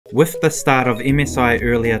With the start of MSI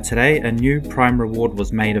earlier today, a new Prime reward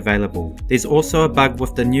was made available. There's also a bug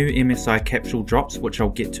with the new MSI capsule drops, which I'll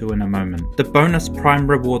get to in a moment. The bonus Prime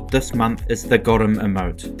reward this month is the Got 'em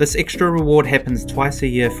emote. This extra reward happens twice a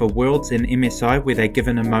year for Worlds and MSI, where they give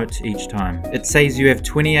an emote each time. It says you have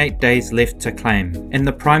 28 days left to claim, and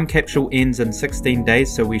the Prime capsule ends in 16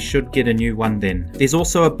 days, so we should get a new one then. There's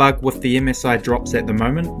also a bug with the MSI drops at the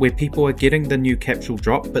moment, where people are getting the new capsule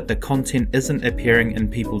drop, but the content isn't appearing in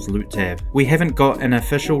people's loot tab. We haven't got an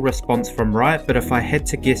official response from Riot, but if I had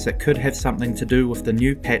to guess, it could have something to do with the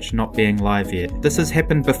new patch not being live yet. This has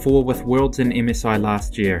happened before with Worlds and MSI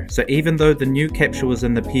last year, so even though the new capsule is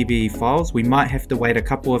in the PBE files, we might have to wait a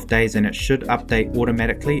couple of days and it should update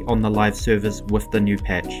automatically on the live servers with the new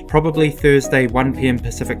patch. Probably Thursday 1 PM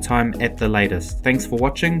Pacific time at the latest. Thanks for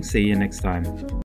watching, see you next time.